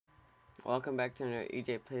Welcome back to another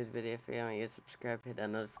EJ Plays video. If you haven't yet subscribed, hit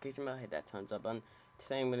that notification bell, hit that thumbs up button.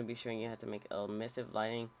 Today I'm going to be showing you how to make a emissive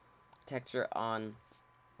lighting texture on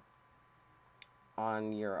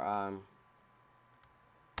your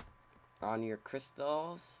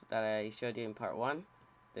crystals that I showed you in part 1.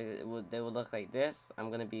 They would look like this. I'm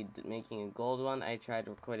going to be making a gold one. I tried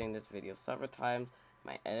recording this video several times.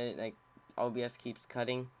 My edit, like, OBS keeps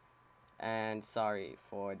cutting, and sorry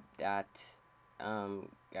for that,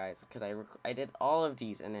 guys, because I did all of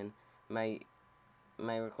these, and then my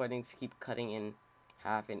recordings keep cutting in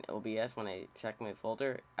half in OBS when I check my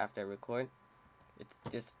folder after I record. It's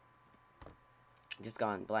just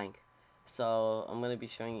gone blank. So I'm gonna be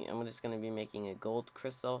showing you. I'm just gonna be making a gold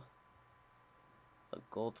crystal. A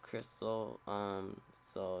gold crystal.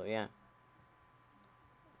 So yeah,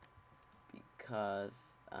 because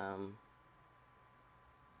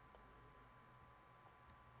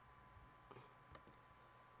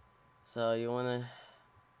so you wanna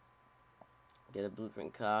get a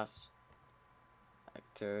blueprint class.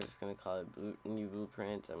 Actor, just gonna call it new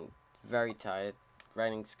blueprint. I'm very tired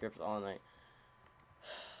writing scripts all night.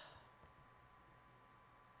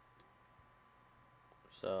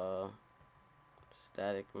 So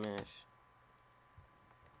static mesh,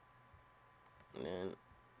 and then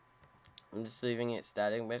I'm just leaving it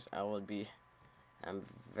static mesh. I'm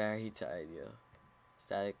very tired, yo.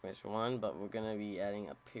 Static mesh 1, but we're gonna be adding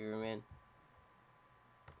a pyramid.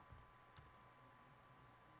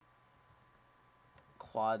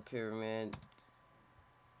 Quad pyramid.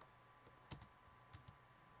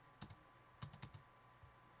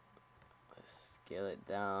 Scale it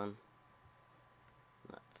down.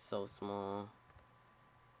 Not so small.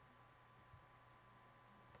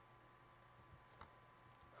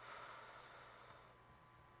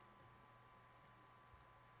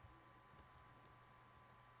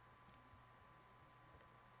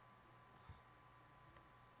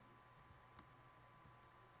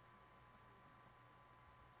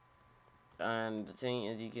 And the thing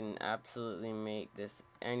is, you can absolutely make this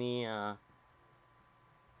any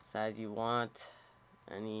size you want.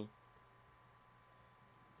 Any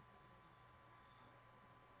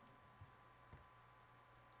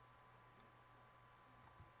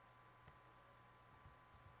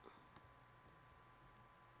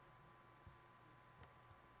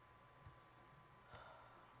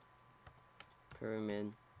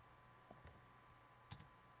pyramid.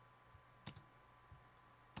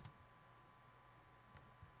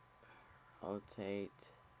 Rotate.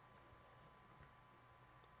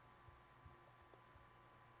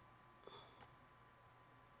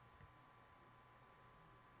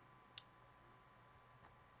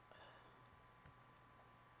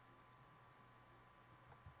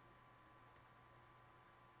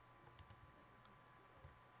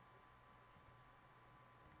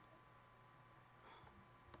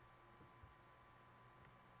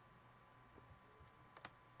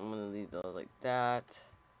 I'm gonna leave those like that.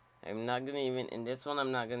 I'm not gonna even, in this one,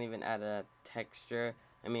 I'm not gonna even add a texture.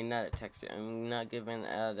 I mean, not a texture. I'm not gonna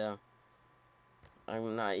add a.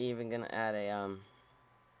 I'm not even gonna add a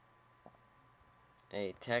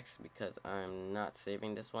text because I'm not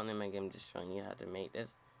saving this one in my game. Just showing you how to make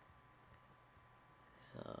this.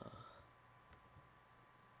 So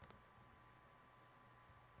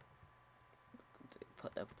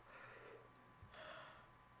put up.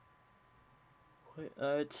 Put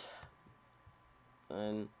art.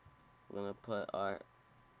 And we're gonna put our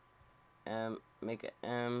make an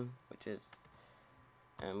M, which is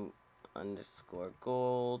M underscore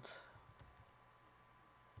gold.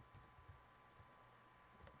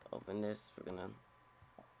 Open this. We're gonna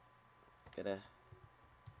get a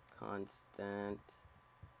constant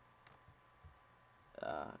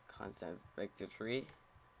constant vector tree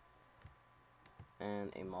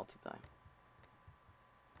and a multiply.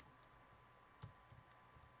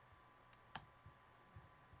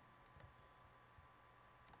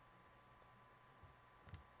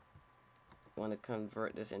 We want to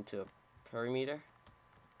convert this into a perimeter.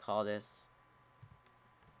 Call this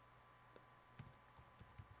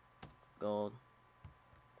gold.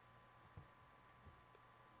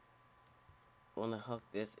 Want to hook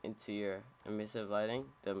this into your emissive lighting,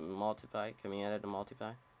 the multiply coming out of the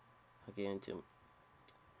multiply. Hook it into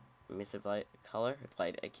emissive light color.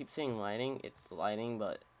 Light. I keep saying lighting. It's lighting,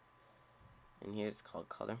 but in here it's called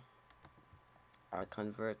color. I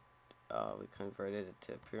convert. We converted it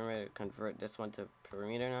to pyramid. Convert this one to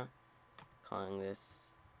perimeter now. Calling this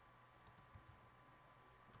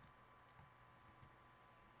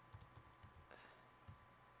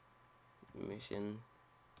emission.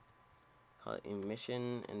 Call it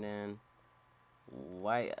emission, and then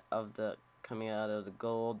white of the coming out of the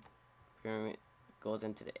gold goes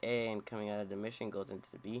into the A, and coming out of the mission goes into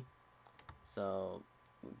the B. So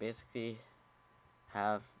we basically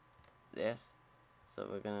have this. So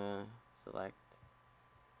we're gonna select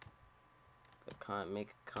make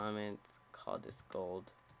a comment, call this gold.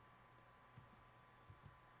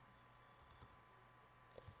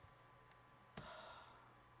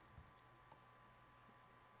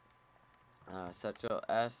 Ctrl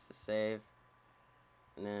S to save,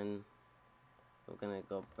 and then we're gonna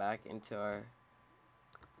go back into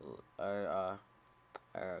our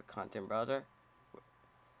content browser.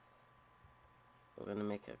 We're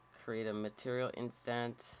gonna create a material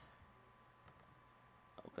instance.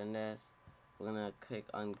 Open this. We're gonna click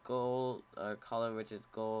on gold, our color, which is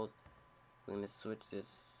gold. We're gonna switch this,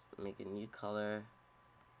 make a new color.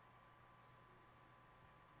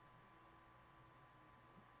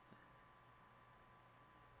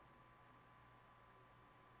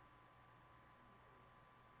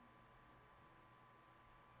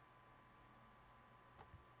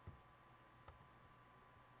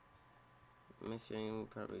 Mission,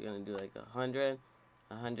 probably gonna do like 100.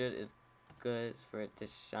 100 is good for it to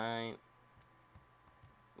shine.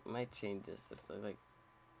 Might change this. This looks like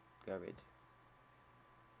garbage.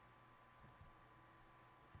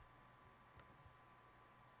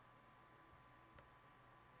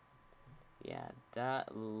 Yeah,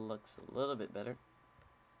 that looks a little bit better.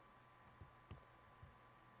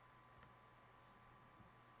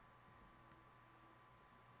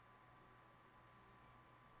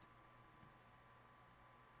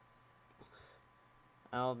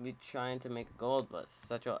 I'll be trying to make gold, but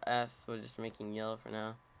Ctrl S, we're just making yellow for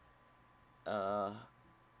now.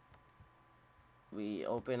 We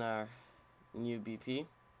open our new BP.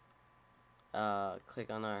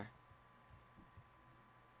 Click on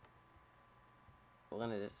we're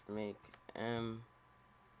gonna just make MG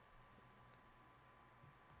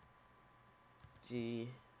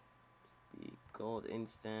gold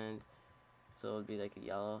instant, so it'll be like a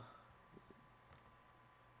yellow.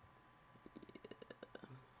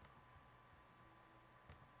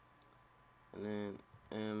 And then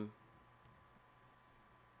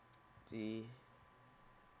MG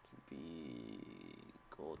to be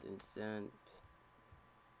gold instant,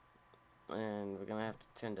 and we're gonna have to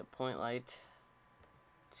turn the point light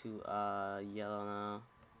to yellow now.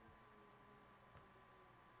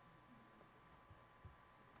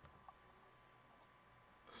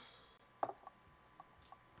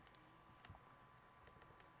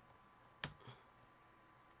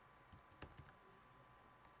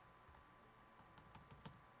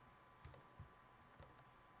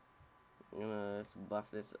 Let's buff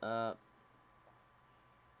this up.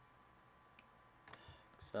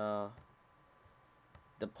 So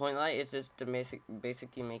the point light is just to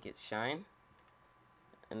basically make it shine.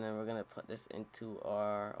 And then we're gonna put this into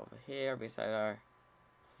over here beside our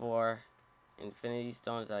 4 infinity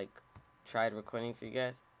stones I tried recording for you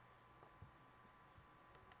guys.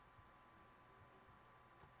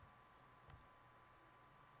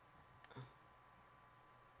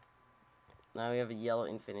 Now we have a yellow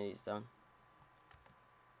infinity stone.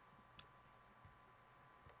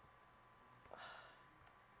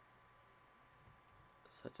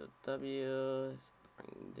 Such a W. Let's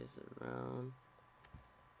bring this around.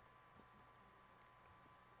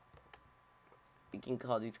 You can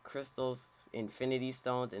call these crystals infinity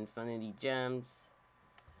stones, infinity gems,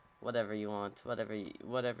 whatever you want, whatever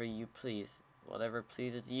you please, whatever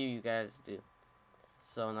pleases you, you guys do.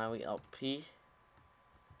 So now we LP.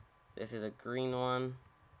 This is a green one,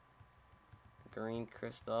 green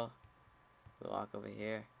crystal. We walk over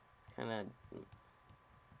here. It's kind of,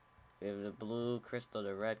 we have the blue crystal,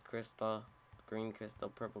 the red crystal, green crystal,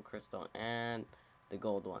 purple crystal, and the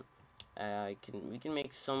gold one. We can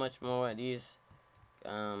make so much more of these.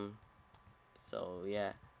 So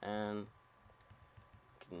yeah, and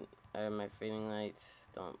I have my fading light.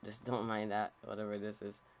 Don't mind that. Whatever this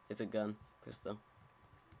is, it's a gun crystal.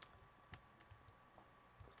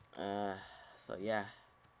 So yeah.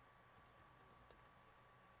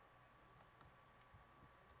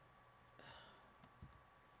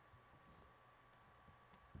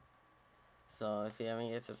 So if you haven't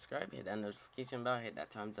yet subscribed, hit that notification bell, hit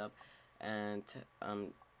that thumbs up, and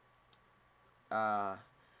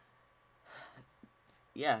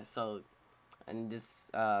yeah. So, and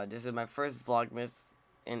this is my first Vlogmas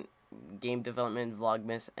in game development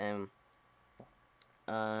Vlogmas, and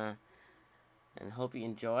hope you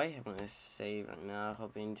enjoy. I'm gonna save right now.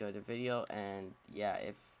 Hope you enjoy the video, and yeah,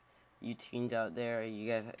 if you teens out there, you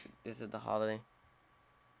guys, this is the holiday.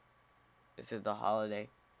 This is the holiday.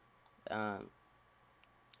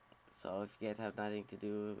 So if you guys have nothing to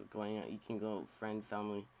do going out, you can go friend,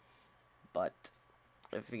 family, But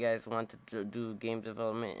if you guys want to do game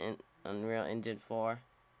development in Unreal Engine 4,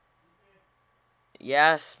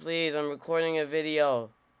 yes, please. I'm recording a video.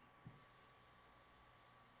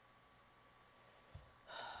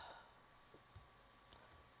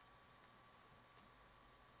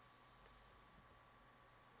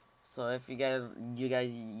 So if you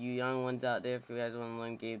young ones out there, if you guys want to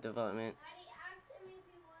learn game development,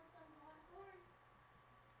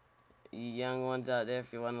 you young ones out there,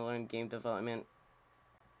 if you want to learn game development,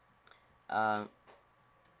 uh,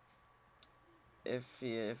 if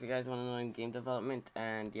you guys want to learn game development,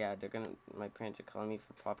 and yeah, my parents are calling me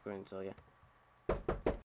for popcorn, so yeah.